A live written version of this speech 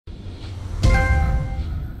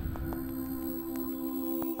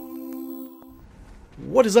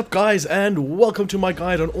What is up, guys, and welcome to my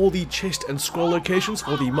guide on all the chest and scroll locations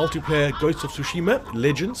for the multiplayer Ghosts of Tsushima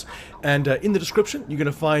Legends. And in the description you're going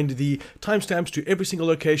to find the timestamps to every single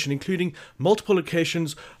location, including multiple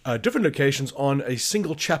locations, different locations on a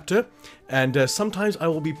single chapter. And sometimes I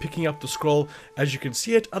will be picking up the scroll as you can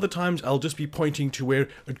see it, other times I'll just be pointing to where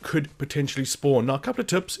it could potentially spawn. Now, a couple of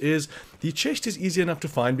tips is the chest is easy enough to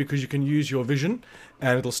find because you can use your vision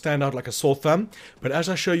and it'll stand out like a sore thumb. But as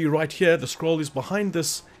I show you right here, the scroll is behind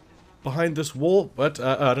this wall, but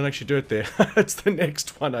I don't actually do it there. It's the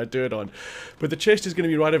next one I do it on. But the chest is going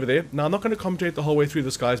to be right over there. Now, I'm not going to commentate the whole way through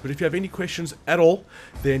this, guys, but if you have any questions at all,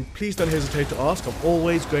 then please don't hesitate to ask. I'm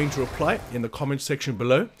always going to reply in the comment section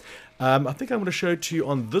below. I think I'm going to show it to you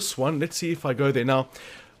on this one. Let's see if I go there. Now,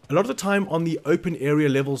 a lot of the time on the open area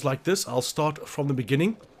levels like this, I'll start from the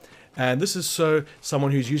beginning. And this is so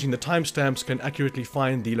someone who's using the timestamps can accurately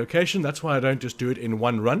find the location. That's why I don't just do it in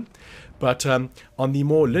one run. But on the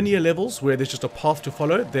more linear levels, where there's just a path to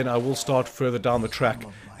follow, then I will start further down the track.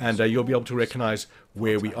 And you'll be able to recognize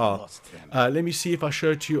where we are. Let me see if I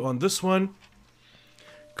show it to you on this one.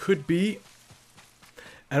 Could be...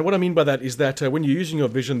 And what I mean by that is that when you're using your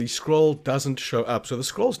vision, the scroll doesn't show up. So the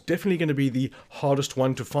scroll's definitely going to be the hardest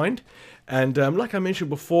one to find. And like I mentioned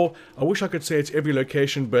before, I wish I could say it's every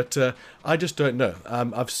location, but I just don't know.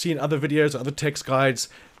 I've seen other videos, other text guides,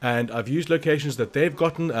 and I've used locations that they've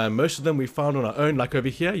gotten. Most of them we found on our own, like over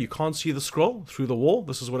here. You can't see the scroll through the wall.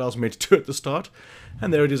 This is what I was meant to do at the start.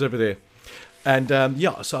 And there it is over there. And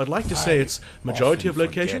yeah, so I'd like to say it's majority of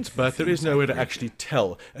locations, but there is nowhere to actually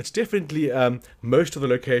tell. It's definitely most of the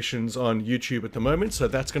locations on YouTube at the moment, so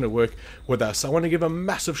that's going to work with us. I want to give a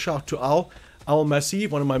massive shout to Al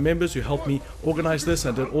Massive, one of my members who helped me organize this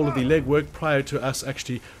and did all of the legwork prior to us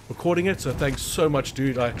actually recording it. So thanks so much,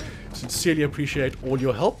 dude. I sincerely appreciate all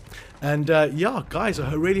your help. And yeah, guys,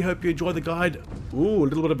 I really hope you enjoy the guide. Ooh, a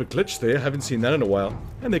little bit of a glitch there. Haven't seen that in a while.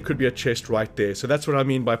 And there could be a chest right there. So that's what I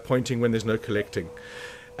mean by pointing when there's no collecting.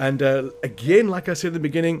 And again, like I said in the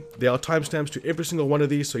beginning, there are timestamps to every single one of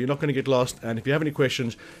these, so you're not going to get lost. And if you have any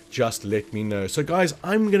questions, just let me know. So guys,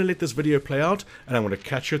 I'm going to let this video play out, and I'm going to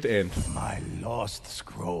catch you at the end. My lost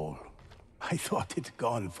scroll. I thought it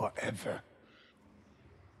gone forever.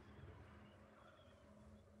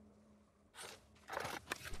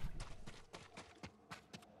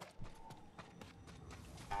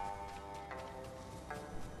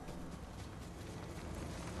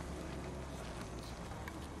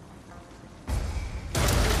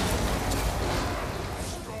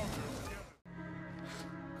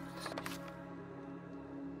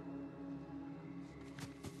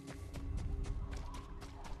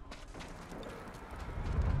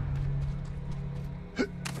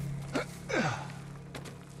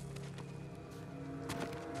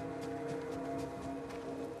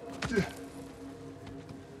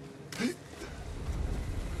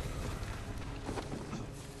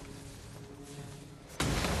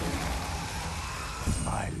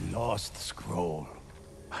 My lost scroll.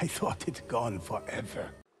 I thought it gone forever.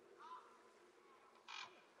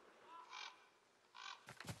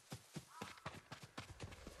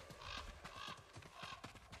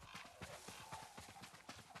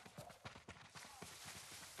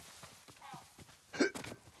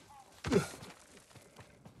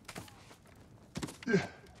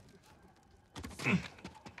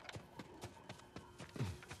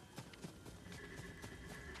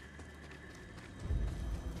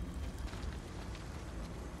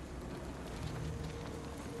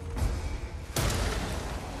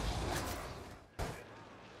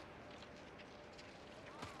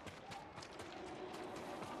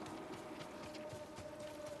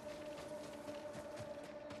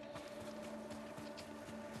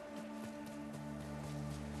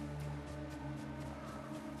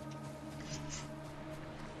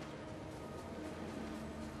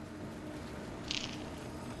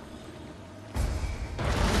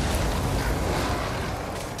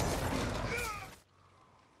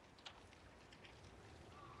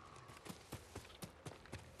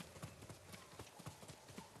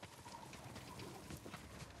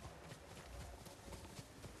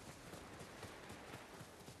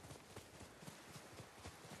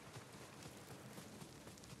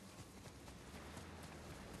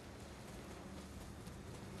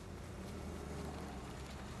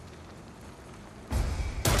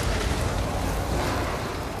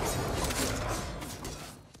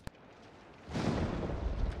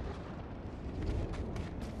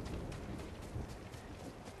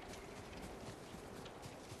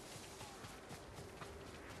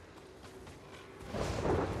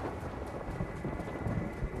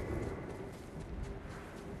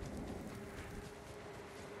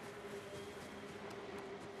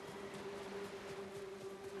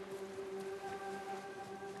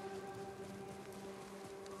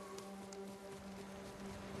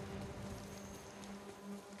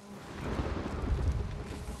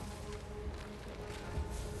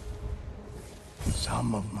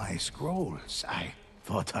 Some of my scrolls, I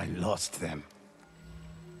thought I lost them.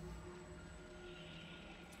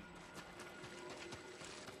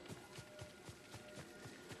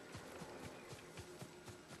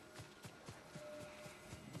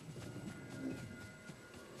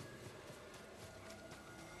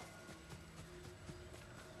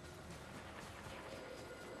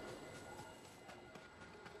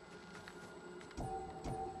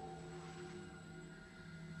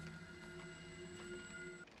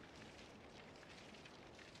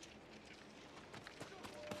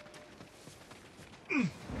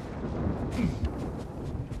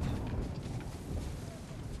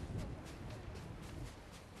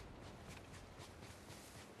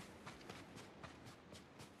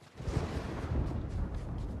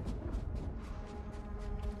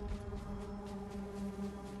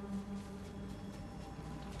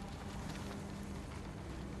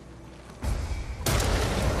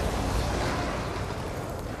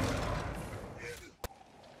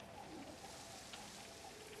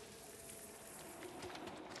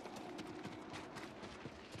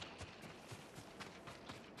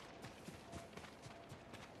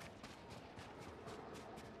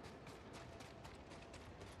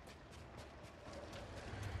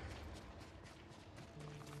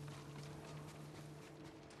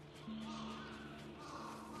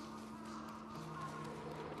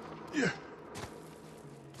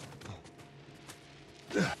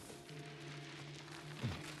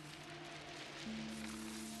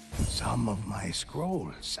 Some of my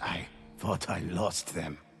scrolls, I thought I lost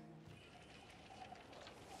them.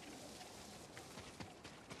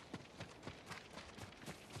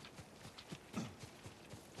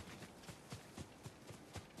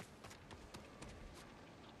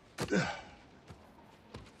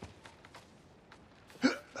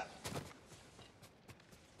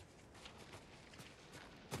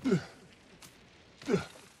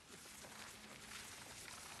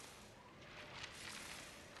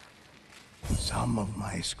 Some of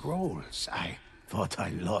my scrolls, I thought I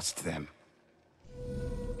lost them.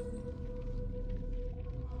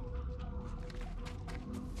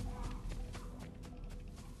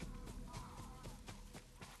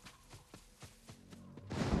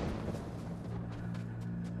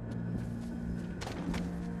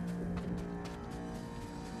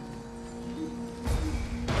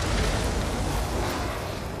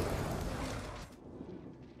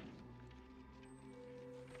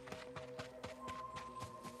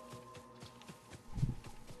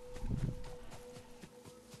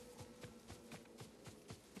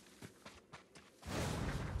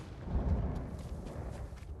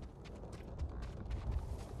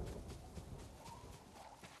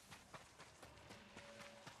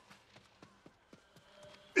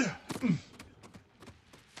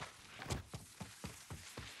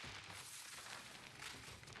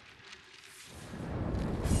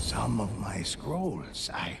 Some of my scrolls,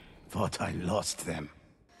 I thought I lost them.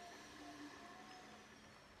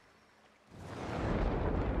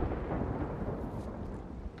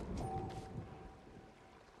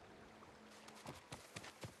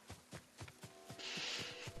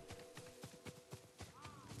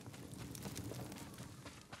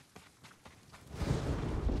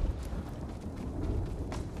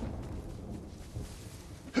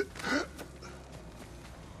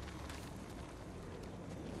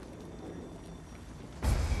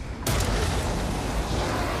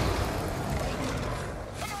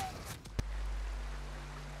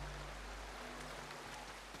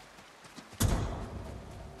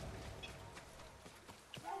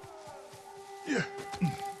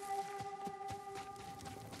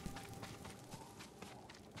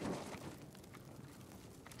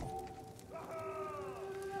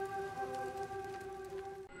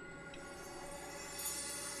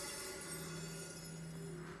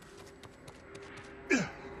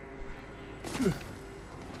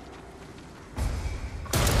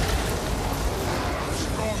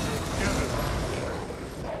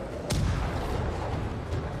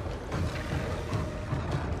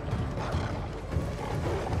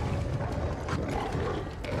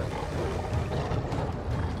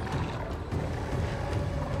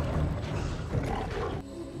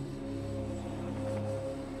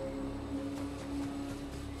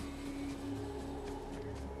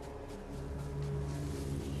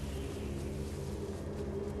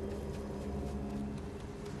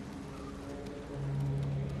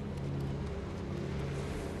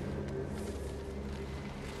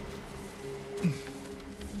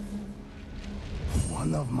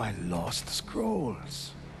 One of my lost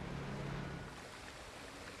scrolls.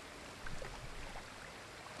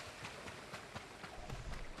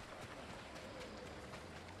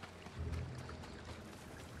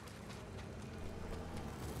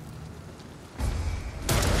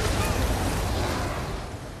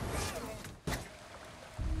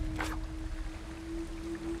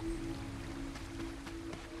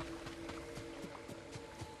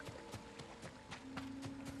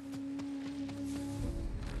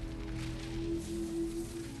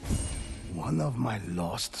 one of my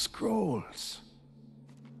lost scrolls.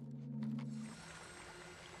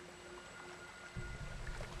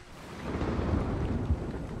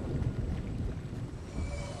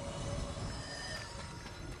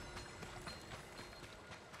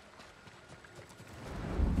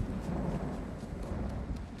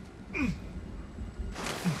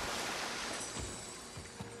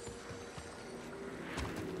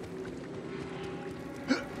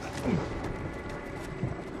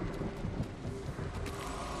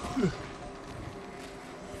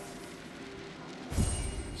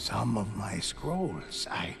 Some of my scrolls,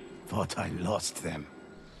 I thought I lost them.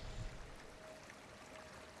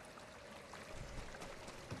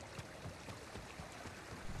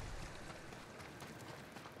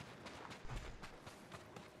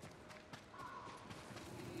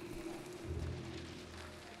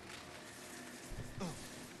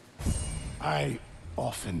 I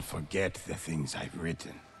often forget the things I've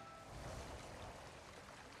written.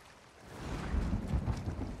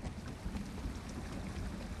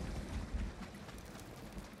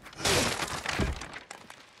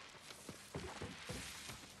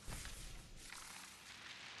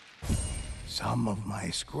 Some of my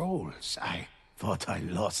scrolls, I thought I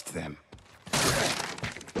lost them.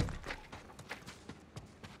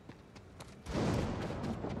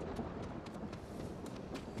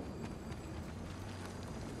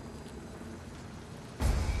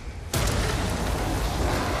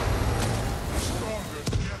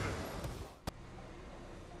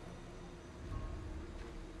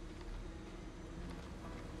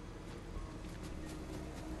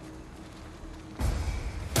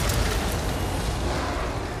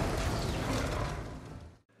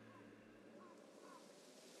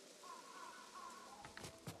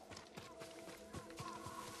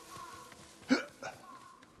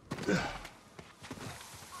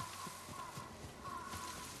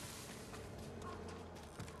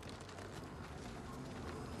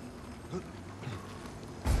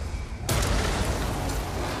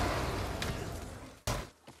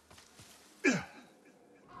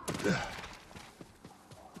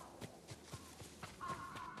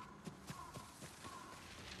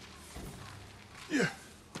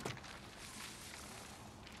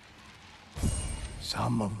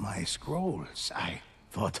 Some of my scrolls, I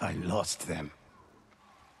thought I lost them.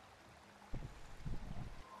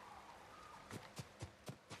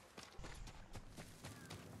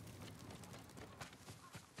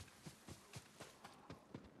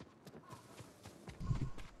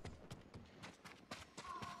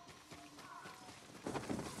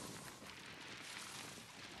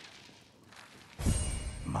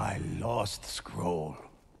 My lost scroll.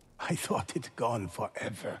 I thought it gone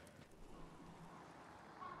forever.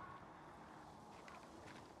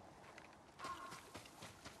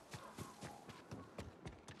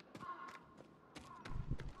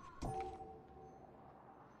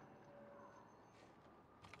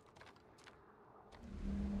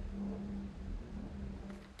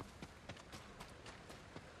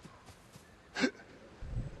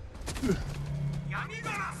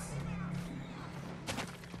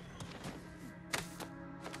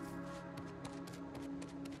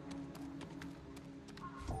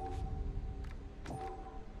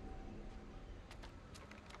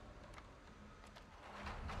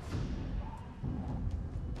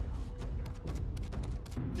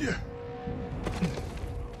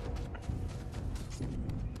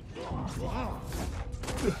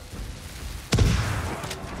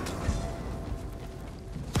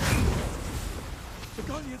 The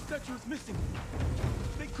Guardian statue is missing.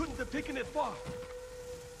 They couldn't have taken it far.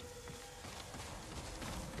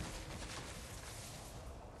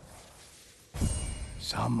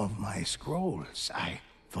 Some of my scrolls, I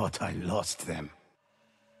thought I lost them.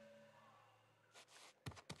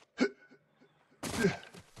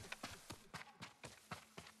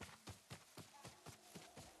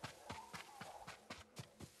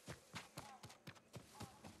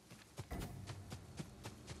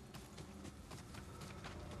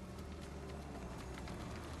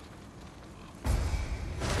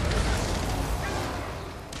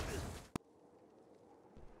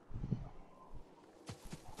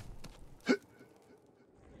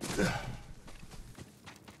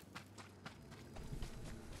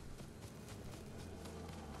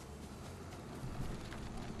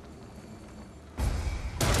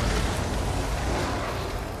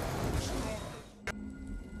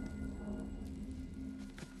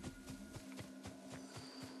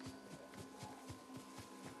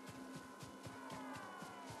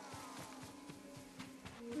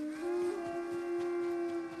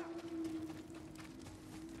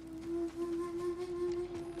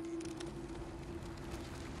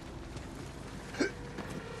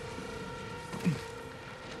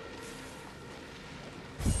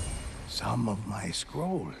 Some of my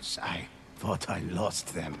scrolls, I thought I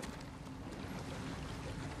lost them.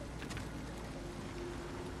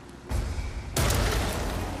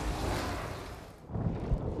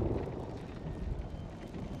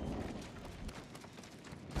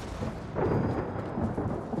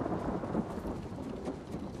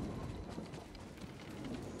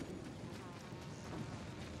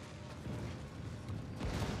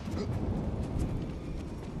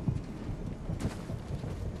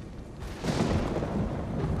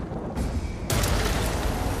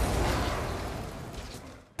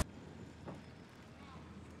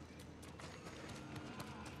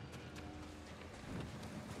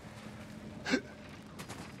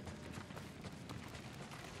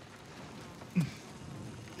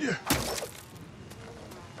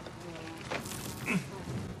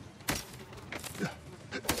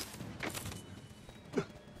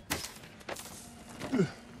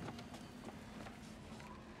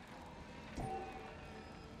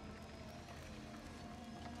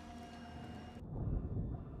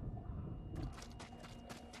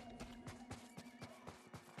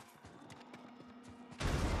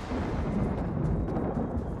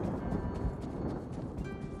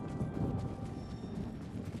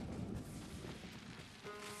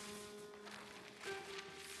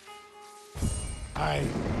 I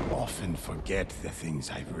often forget the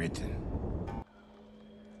things I've written.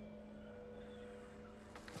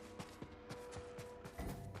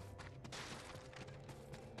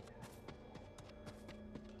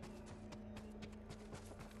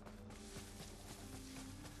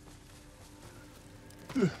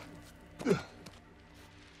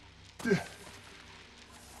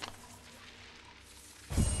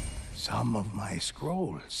 Some of my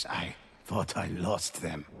scrolls, I thought I lost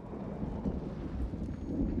them.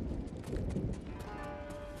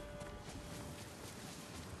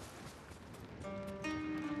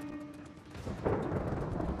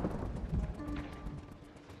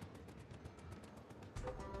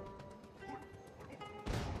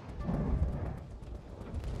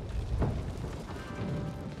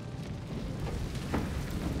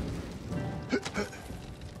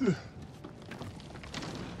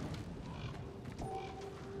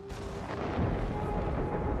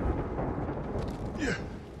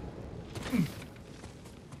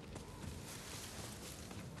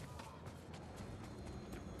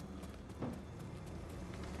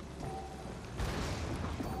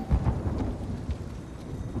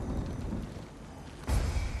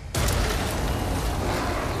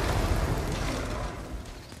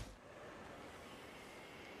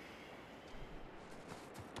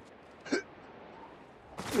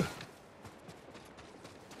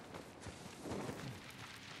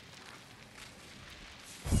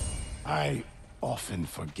 I often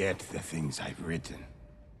forget the things I've written.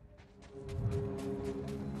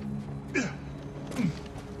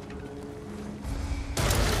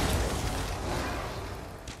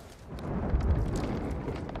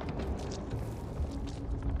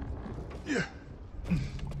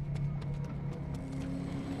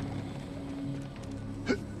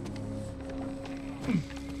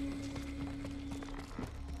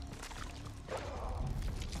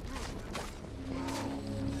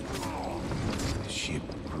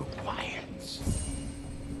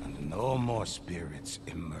 No more spirits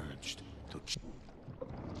emerged to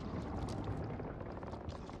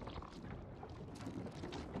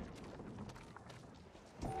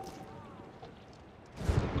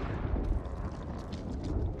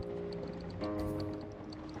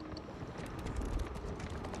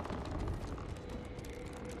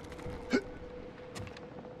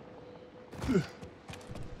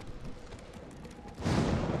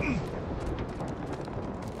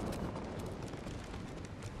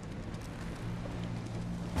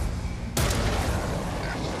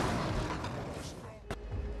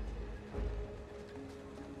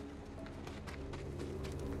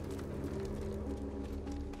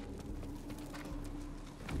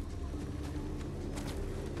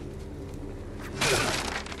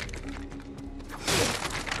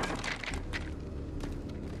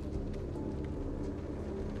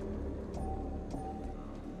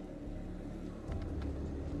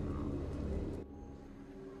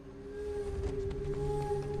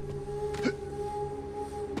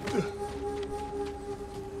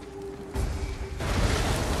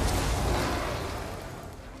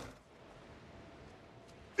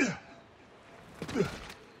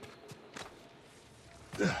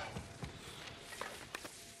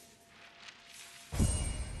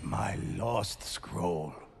my lost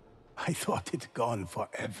scroll. I thought it gone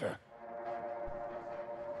forever.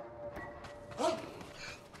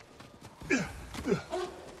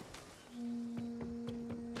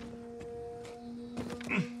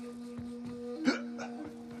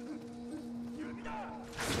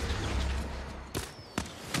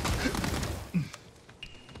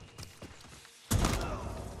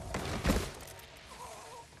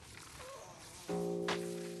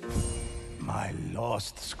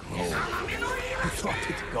 lost scroll. I thought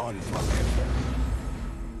it gone forever.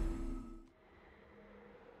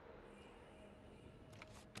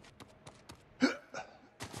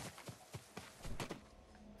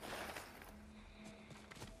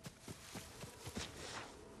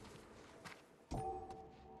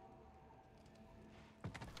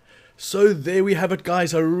 So there we have it,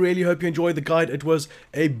 guys. I really hope you enjoyed the guide. It was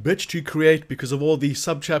a bitch to create because of all the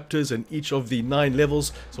sub-chapters and each of the 9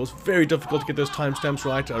 levels, so it's very difficult to get those timestamps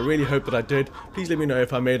right. I really hope that I did. Please let me know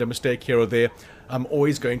if I made a mistake here or there. I'm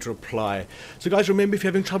always going to reply. So guys, remember, if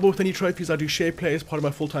you're having trouble with any trophies, I do share play as part of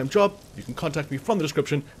my full-time job. You can contact me from the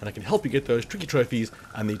description and I can help you get those tricky trophies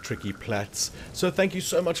and the tricky plats. So thank you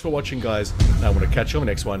so much for watching, guys, and I want to catch you on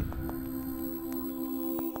the next one.